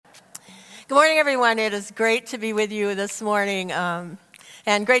Good morning, everyone. It is great to be with you this morning, and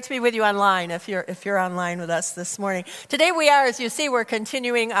great to be with you online if you're online with us this morning. Today we are, as you see, we're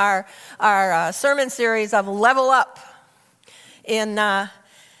continuing our sermon series of Level Up. And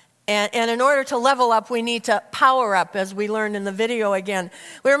in order to level up, we need to power up, as we learned in the video again.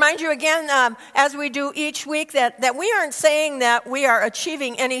 We remind you again, as we do each week, that we aren't saying that we are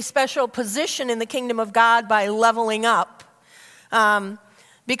achieving any special position in the kingdom of God by leveling up.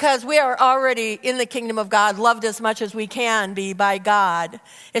 Because we are already in the kingdom of God, loved as much as we can be by God.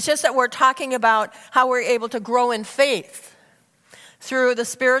 It's just that we're talking about how we're able to grow in faith through the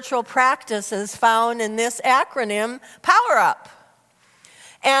spiritual practices found in this acronym, Power Up.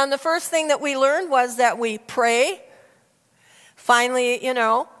 And the first thing that we learned was that we pray, finally,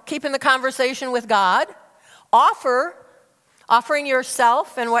 keeping the conversation with God, offering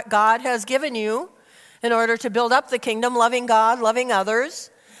yourself and what God has given you in order to build up the kingdom, loving God, loving others.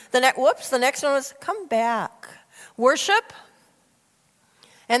 The next one was come back. Worship.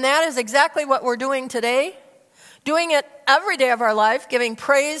 And that is exactly what we're doing today. Doing it every day of our life, giving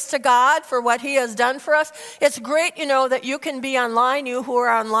praise to God for what He has done for us. It's great, that you can be online, you who are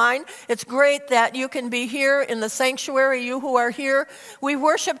online. It's great that you can be here in the sanctuary, you who are here. We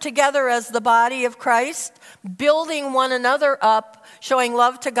worship together as the body of Christ, building one another up, showing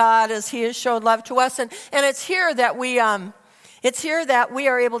love to God as He has showed love to us. And it's here that we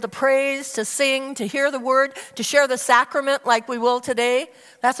are able to praise, to sing, to hear the word, to share the sacrament like we will today.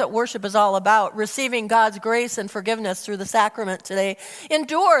 That's what worship is all about, receiving God's grace and forgiveness through the sacrament today.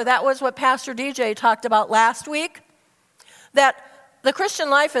 Endure, that was what Pastor DJ talked about last week, that the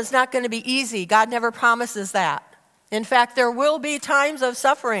Christian life is not going to be easy. God never promises that. In fact, there will be times of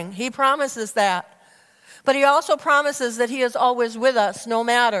suffering. He promises that. But He also promises that He is always with us, no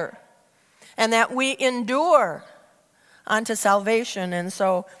matter, and that we endure unto salvation. And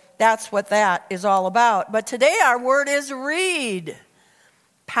so that's what that is all about. But today our word is read.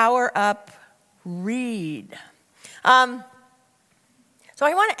 Power up, read. So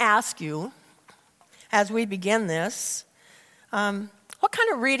I want to ask you, as we begin this, what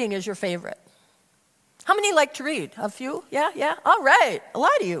kind of reading is your favorite? How many like to read? A few? Yeah? All right. A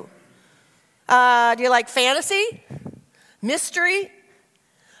lot of you. Do you like fantasy, mystery,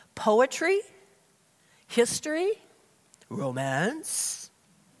 poetry, history, romance,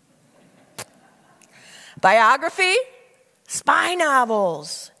 biography, spy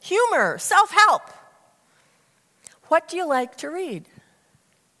novels, humor, self-help? What do you like to read?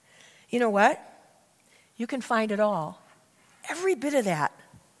 You know what? You can find it all. Every bit of that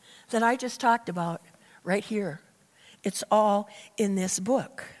I just talked about right here. It's all in this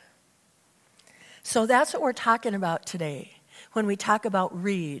book. So that's what we're talking about today. When we talk about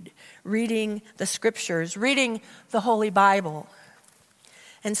reading the scriptures, reading the Holy Bible.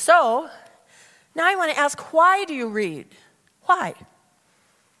 And so, now I want to ask, why do you read? Why?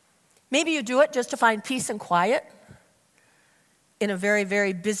 Maybe you do it just to find peace and quiet in a very,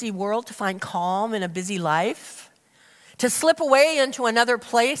 very busy world, to find calm in a busy life, to slip away into another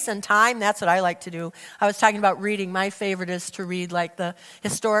place and time. That's what I like to do. I was talking about reading. My favorite is to read like the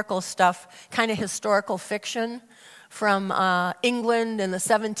historical stuff, kind of historical fiction, from England in the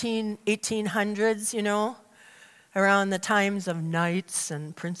 1800s, around the times of knights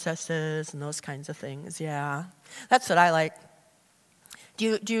and princesses and those kinds of things. Yeah, that's what I like.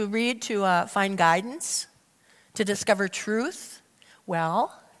 Do you read to find guidance, to discover truth?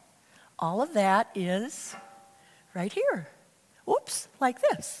 Well, all of that is right here. Whoops, like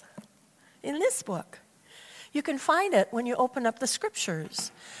this, in this book. You can find it when you open up the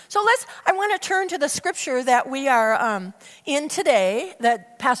scriptures. So I want to turn to the scripture that we are in today,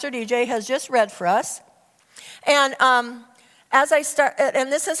 that Pastor DJ has just read for us. And as I start,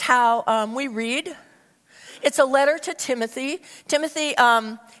 and this is how we read. It's a letter to Timothy. Timothy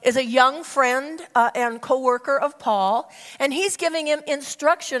is a young friend and co-worker of Paul, and he's giving him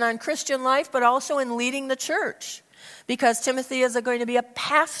instruction on Christian life, but also in leading the church, because Timothy is going to be a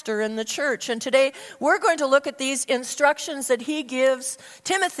pastor in the church. And today we're going to look at these instructions that he gives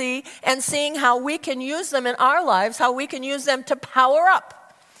Timothy and seeing how we can use them in our lives, how we can use them to power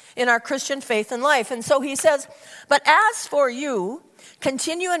up in our Christian faith and life. And so he says, "But as for you,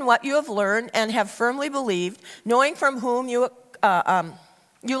 continue in what you have learned and have firmly believed, knowing from whom you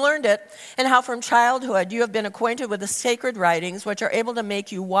learned it, and how from childhood you have been acquainted with the sacred writings, which are able to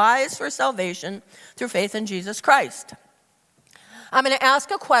make you wise for salvation through faith in Jesus Christ." I'm going to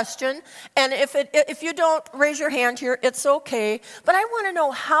ask a question, and if you don't raise your hand here, it's okay. But I want to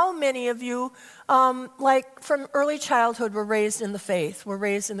know how many of you, from early childhood, were raised in the faith, were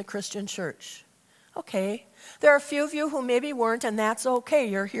raised in the Christian church. Okay. There are a few of you who maybe weren't, and that's okay.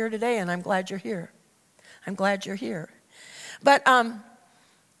 You're here today, and I'm glad you're here. I'm glad you're here. But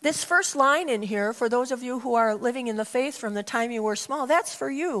this first line in here, for those of you who are living in the faith from the time you were small, that's for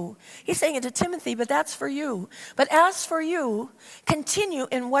you. He's saying it to Timothy, but that's for you. But as for you, continue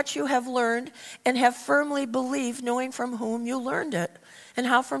in what you have learned and have firmly believed, knowing from whom you learned it, and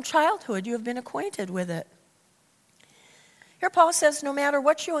how from childhood you have been acquainted with it. Here Paul says, no matter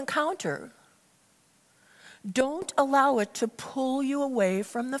what you encounter, don't allow it to pull you away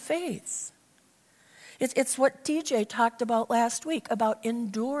from the faith. It's what DJ talked about last week, about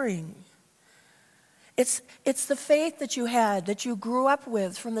enduring. It's the faith that you had, that you grew up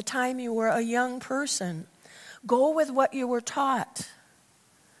with from the time you were a young person. Go with what you were taught.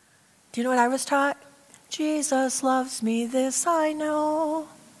 Do you know what I was taught? Jesus loves me, this I know.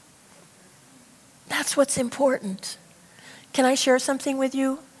 That's what's important. Can I share something with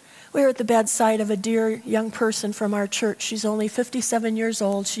you? We were at the bedside of a dear young person from our church. She's only 57 years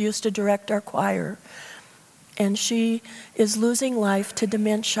old. She used to direct our choir. And she is losing life to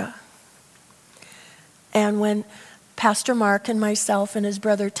dementia. And when Pastor Mark and myself and his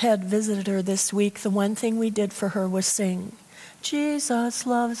brother Ted visited her this week, the one thing we did for her was sing, Jesus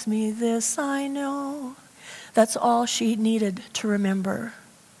loves me, this I know. That's all she needed to remember.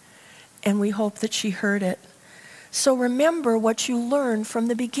 And we hope that she heard it. So remember what you learned from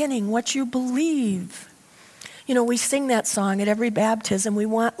the beginning, what you believe. You know, we sing that song at every baptism. We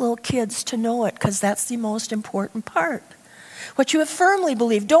want little kids to know it because that's the most important part. What you have firmly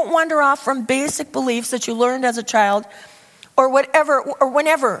believed. Don't wander off from basic beliefs that you learned as a child or whatever or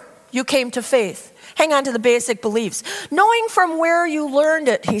whenever you came to faith. Hang on to the basic beliefs. Knowing from where you learned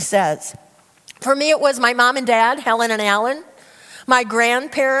it, he says. For me, it was my mom and dad, Helen and Alan. My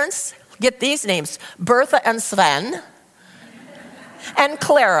grandparents, get these names, Bertha and Sven, and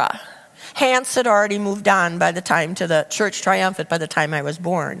Clara. Hans had already moved on by the time to the Church Triumphant by the time I was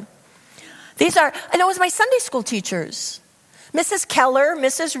born. And it was my Sunday school teachers. Mrs. Keller,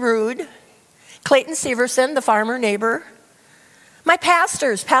 Mrs. Rude, Clayton Severson, the farmer neighbor. My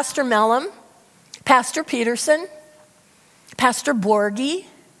pastors, Pastor Mellum, Pastor Peterson, Pastor Borgie.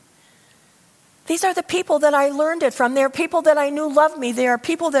 These are the people that I learned it from. They're people that I knew loved me. They are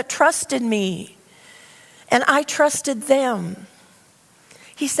people that trusted me. And I trusted them.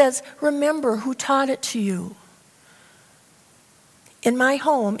 He says, remember who taught it to you. In my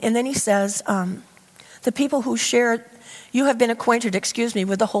home, and then he says, the people who shared, you have been acquainted,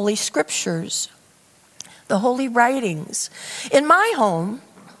 with the Holy Scriptures, the Holy Writings. In my home,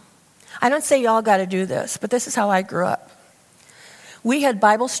 I don't say y'all got to do this, but this is how I grew up. We had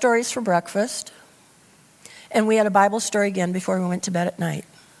Bible stories for breakfast, and we had a Bible story again before we went to bed at night.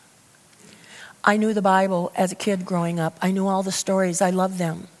 I knew the Bible as a kid growing up. I knew all the stories. I loved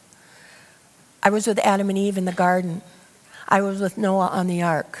them. I was with Adam and Eve in the garden. I was with Noah on the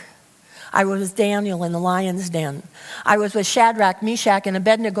ark. I was with Daniel in the lion's den. I was with Shadrach, Meshach, and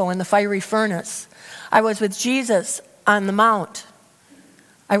Abednego in the fiery furnace. I was with Jesus on the mount.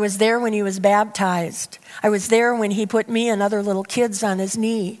 I was there when he was baptized. I was there when he put me and other little kids on his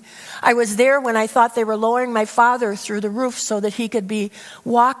knee. I was there when I thought they were lowering my father through the roof so that he could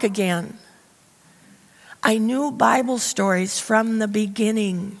walk again. I knew Bible stories from the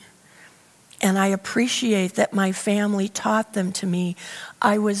beginning, and I appreciate that my family taught them to me.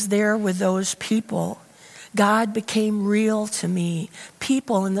 I was there with those people. God became real to me.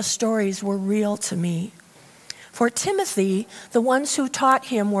 People and the stories were real to me. For Timothy, the ones who taught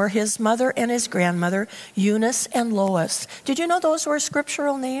him were his mother and his grandmother, Eunice and Lois. Did you know those were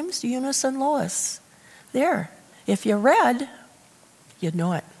scriptural names, Eunice and Lois? There. If you read, you'd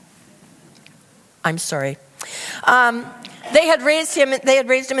know it. I'm sorry. They had raised him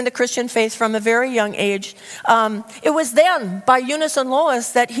in the Christian faith from a very young age. It was then, by Eunice and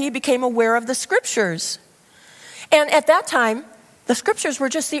Lois, that he became aware of the Scriptures. And at that time, the Scriptures were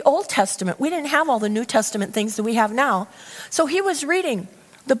just the Old Testament. We didn't have all the New Testament things that we have now. So he was reading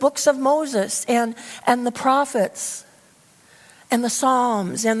the books of Moses and the prophets and the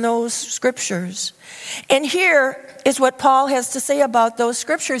Psalms and those Scriptures. And here is what Paul has to say about those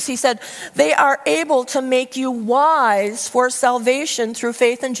Scriptures. He said, they are able to make you wise for salvation through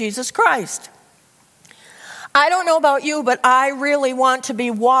faith in Jesus Christ. I don't know about you, but I really want to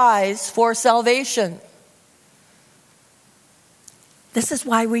be wise for salvation. This is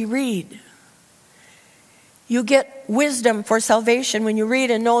why we read. You get wisdom for salvation when you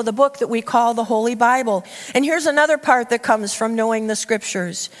read and know the book that we call the Holy Bible. And here's another part that comes from knowing the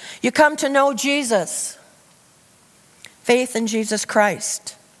Scriptures. You come to know Jesus. Faith in Jesus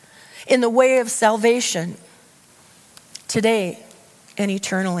Christ. In the way of salvation. Today and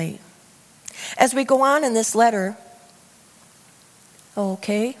eternally. As we go on in this letter,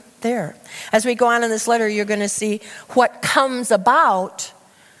 okay, there. As we go on in this letter, you're going to see what comes about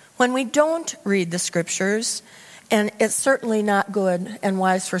when we don't read the scriptures, and it's certainly not good and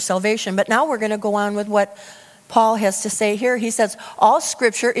wise for salvation. But now we're going to go on with what Paul has to say here. He says, all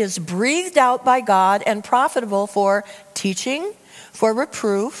scripture is breathed out by God and profitable for teaching, for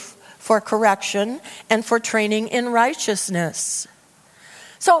reproof, for correction, and for training in righteousness.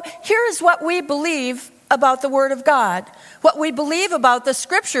 So here's what we believe about the Word of God, what we believe about the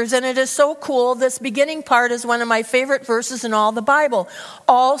Scriptures, and it is so cool. This beginning part is one of my favorite verses in all the Bible.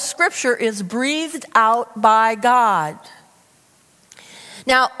 All Scripture is breathed out by God.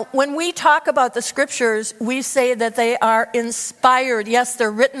 Now, when we talk about the Scriptures, we say that they are inspired. Yes,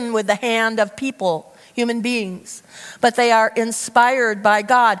 they're written with the hand of people, human beings, but they are inspired by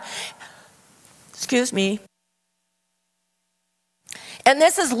God. Excuse me. And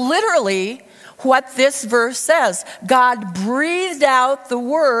this is literally what this verse says. God breathed out the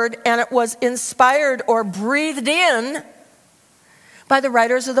word, and it was inspired or breathed in by the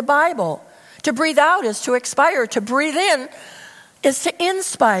writers of the Bible. To breathe out is to expire. To breathe in is to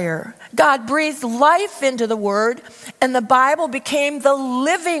inspire. God breathed life into the word, and the Bible became the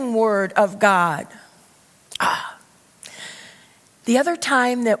living word of God. The other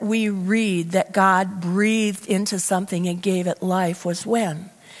time that we read that God breathed into something and gave it life was when?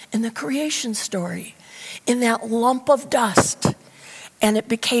 In the creation story, in that lump of dust. And it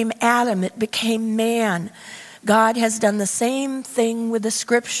became Adam, it became man. God has done the same thing with the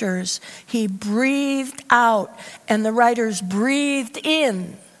scriptures. He breathed out, and the writers breathed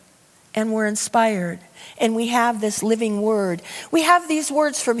in, and were inspired. And we have this living word. We have these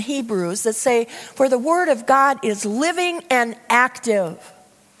words from Hebrews that say, for the word of God is living and active.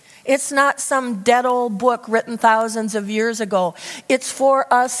 It's not some dead old book written thousands of years ago. It's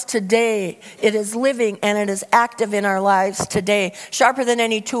for us today. It is living and it is active in our lives today. Sharper than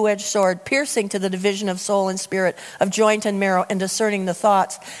any two-edged sword, piercing to the division of soul and spirit, of joint and marrow, and discerning the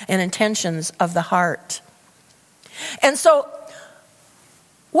thoughts and intentions of the heart. And so,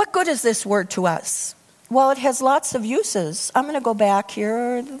 what good is this word to us? Well, it has lots of uses. I'm going to go back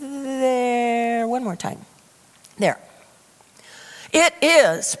here, there, one more time. There. It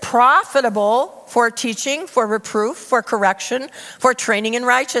is profitable for teaching, for reproof, for correction, for training in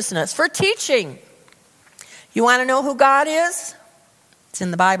righteousness, for teaching. You want to know who God is? It's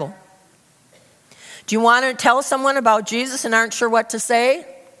in the Bible. Do you want to tell someone about Jesus and aren't sure what to say?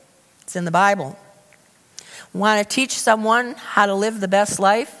 It's in the Bible. Want to teach someone how to live the best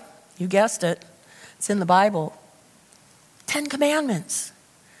life? You guessed it. It's in the Bible. 10 Commandments.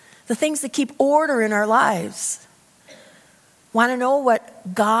 The things that keep order in our lives. Want to know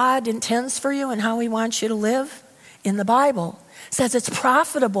what God intends for you and how He wants you to live? In the Bible. It says it's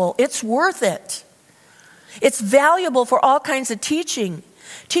profitable. It's worth it. It's valuable for all kinds of teaching.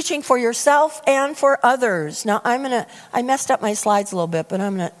 Teaching for yourself and for others. Now, I messed up my slides a little bit, but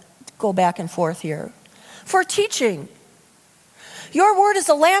I'm going to go back and forth here. For teaching. Your word is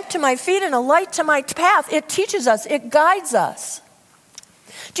a lamp to my feet and a light to my path. It teaches us. It guides us.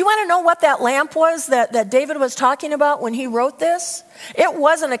 Do you want to know what that lamp was that David was talking about when he wrote this? It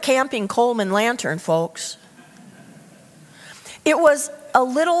wasn't a camping Coleman lantern, folks. It was a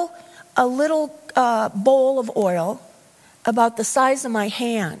little bowl of oil about the size of my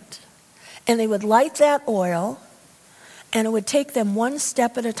hand. And they would light that oil, and it would take them one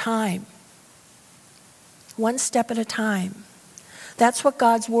step at a time. One step at a time. That's what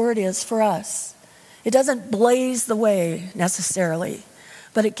God's word is for us. It doesn't blaze the way necessarily,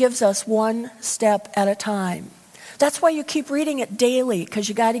 but it gives us one step at a time. That's why you keep reading it daily, because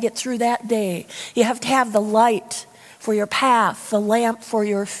you got to get through that day. You have to have the light for your path, the lamp for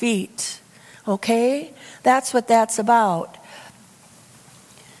your feet. Okay? That's what that's about.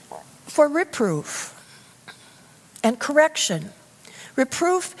 For reproof and correction.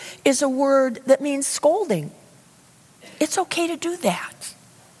 Reproof is a word that means scolding. It's okay to do that.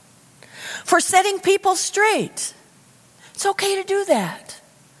 For setting people straight. It's okay to do that.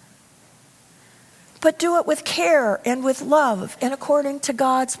 But do it with care and with love and according to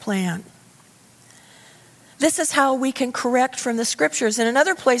God's plan. This is how we can correct from the scriptures. In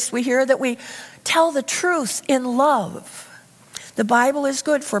another place we hear that we tell the truth in love. The Bible is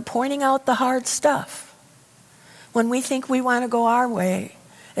good for pointing out the hard stuff. When we think we want to go our way,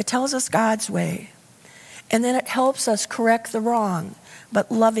 it tells us God's way. And then it helps us correct the wrong, but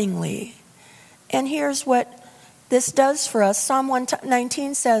lovingly. And here's what this does for us. Psalm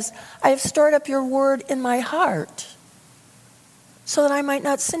 119 says, I have stored up your word in my heart so that I might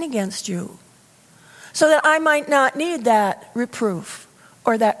not sin against you, so that I might not need that reproof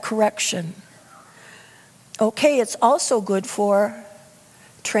or that correction. Okay, it's also good for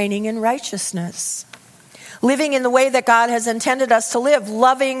training in righteousness. Living in the way that God has intended us to live,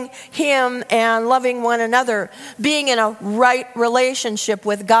 loving Him and loving one another, being in a right relationship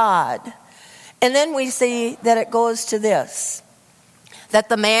with God. And then we see that it goes to this, that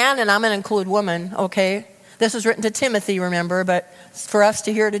the man, and I'm going to include woman, okay? This was written to Timothy, remember, but it's for us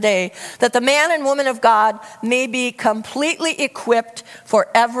to hear today, that the man and woman of God may be completely equipped for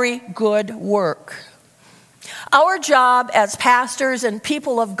every good work. Our job as pastors and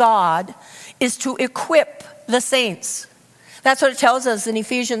people of God is to equip the saints. That's what it tells us in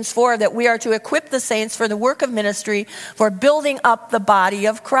Ephesians 4, that we are to equip the saints for the work of ministry, for building up the body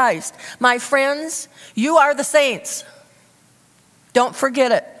of Christ. My friends, you are the saints. Don't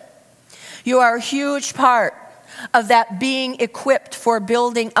forget it. You are a huge part of that being equipped for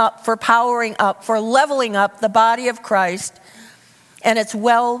building up, for powering up, for leveling up the body of Christ. And it's in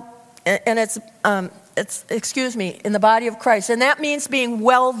the body of Christ. And that means being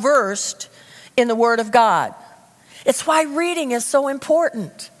well versed in the Word of God. It's why reading is so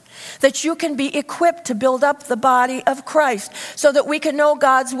important, that you can be equipped to build up the body of Christ so that we can know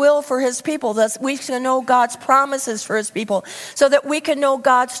God's will for His people, that we can know God's promises for His people, so that we can know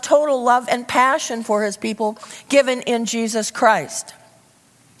God's total love and passion for His people given in Jesus Christ.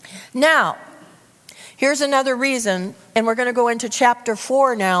 Now, here's another reason, and we're going to go into chapter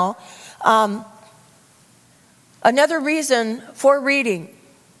 4 now. Another reason for reading.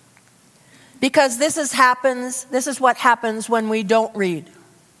 Because this is what happens when we don't read.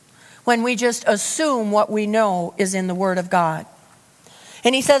 When we just assume what we know is in the Word of God.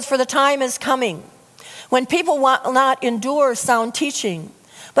 And he says, for the time is coming when people will not endure sound teaching,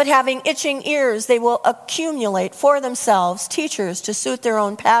 but having itching ears, they will accumulate for themselves teachers to suit their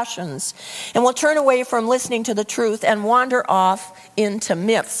own passions, and will turn away from listening to the truth and wander off into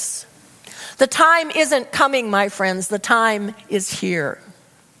myths. The time isn't coming, my friends. The time is here.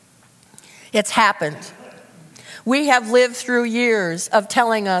 It's happened. We have lived through years of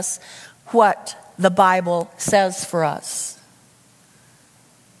telling us what the Bible says for us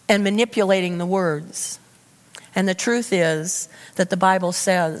and manipulating the words. And the truth is that the Bible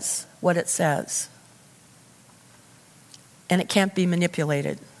says what it says. And it can't be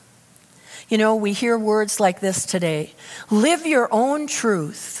manipulated. You know, we hear words like this today. Live your own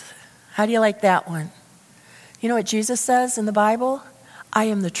truth. How do you like that one? You know what Jesus says in the Bible? I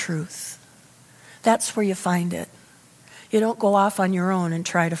am the truth. That's where you find it. You don't go off on your own and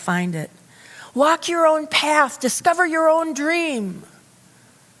try to find it. Walk your own path. Discover your own dream.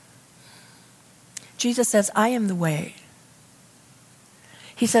 Jesus says, I am the way.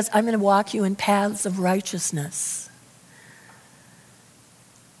 He says, I'm going to walk you in paths of righteousness.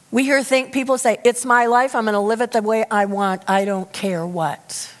 We hear people say, it's my life. I'm going to live it the way I want. I don't care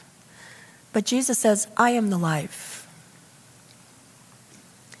what. But Jesus says, I am the life.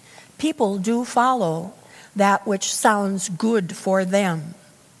 People do follow that which sounds good for them.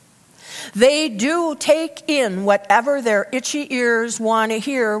 They do take in whatever their itchy ears want to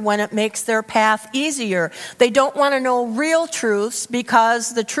hear when it makes their path easier. They don't want to know real truths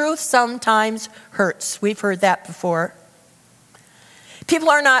because the truth sometimes hurts. We've heard that before. People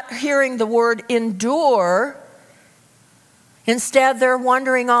are not hearing the word endure. Instead, they're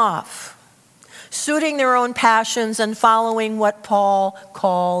wandering off, suiting their own passions and following what Paul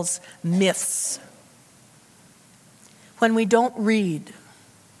calls myths. When we don't read,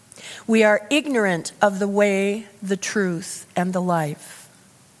 we are ignorant of the way, the truth, and the life.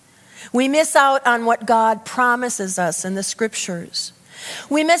 We miss out on what God promises us in the Scriptures.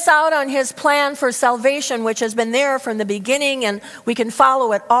 We miss out on His plan for salvation, which has been there from the beginning, and we can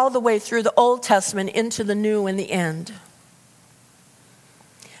follow it all the way through the Old Testament into the New in the end.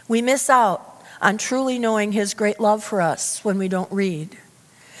 We miss out on truly knowing His great love for us when we don't read.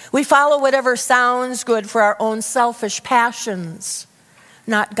 We follow whatever sounds good for our own selfish passions,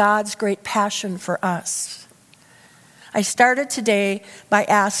 not God's great passion for us. I started today by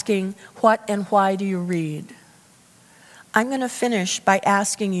asking, what and why do you read? I'm going to finish by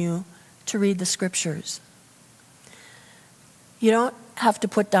asking you to read the Scriptures. You don't have to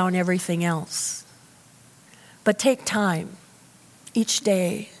put down everything else, but take time each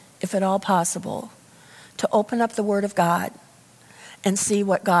day, if at all possible, to open up the Word of God and see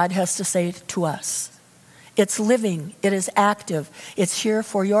what God has to say to us. It's living. It is active. It's here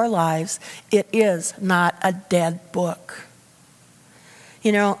for your lives. It is not a dead book.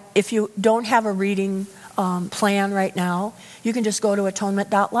 You know, if you don't have a reading plan right now, you can just go to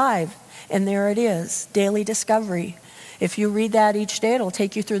atonement.live, and there it is, Daily Discovery. If you read that each day, it'll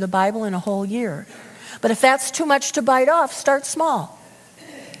take you through the Bible in a whole year. But if that's too much to bite off, start small.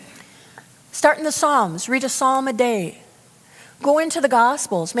 Start in the Psalms. Read a psalm a day. Go into the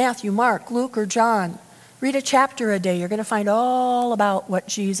Gospels, Matthew, Mark, Luke, or John. Read a chapter a day. You're going to find all about what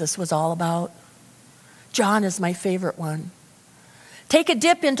Jesus was all about. John is my favorite one. Take a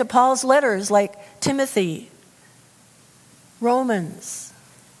dip into Paul's letters like Timothy, Romans,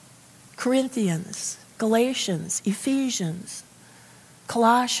 Corinthians, Galatians, Ephesians,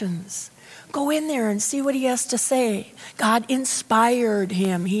 Colossians. Go in there and see what he has to say. God inspired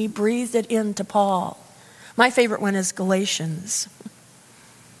him. He breathed it into Paul. My favorite one is Galatians.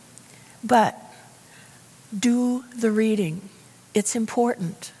 But do the reading. It's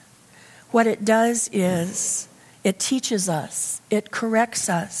important. What it does is it teaches us. It corrects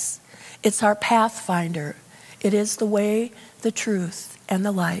us. It's our pathfinder. It is the way, the truth, and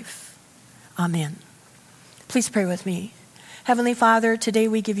the life. Amen. Please pray with me. Heavenly Father, today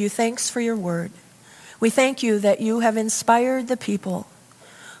we give you thanks for your word. We thank you that you have inspired the people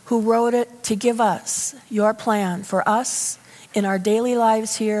who wrote it to give us your plan for us in our daily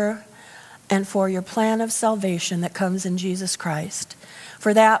lives here and for your plan of salvation that comes in Jesus Christ.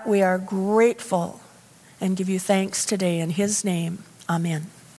 For that we are grateful and give you thanks today in his name. Amen.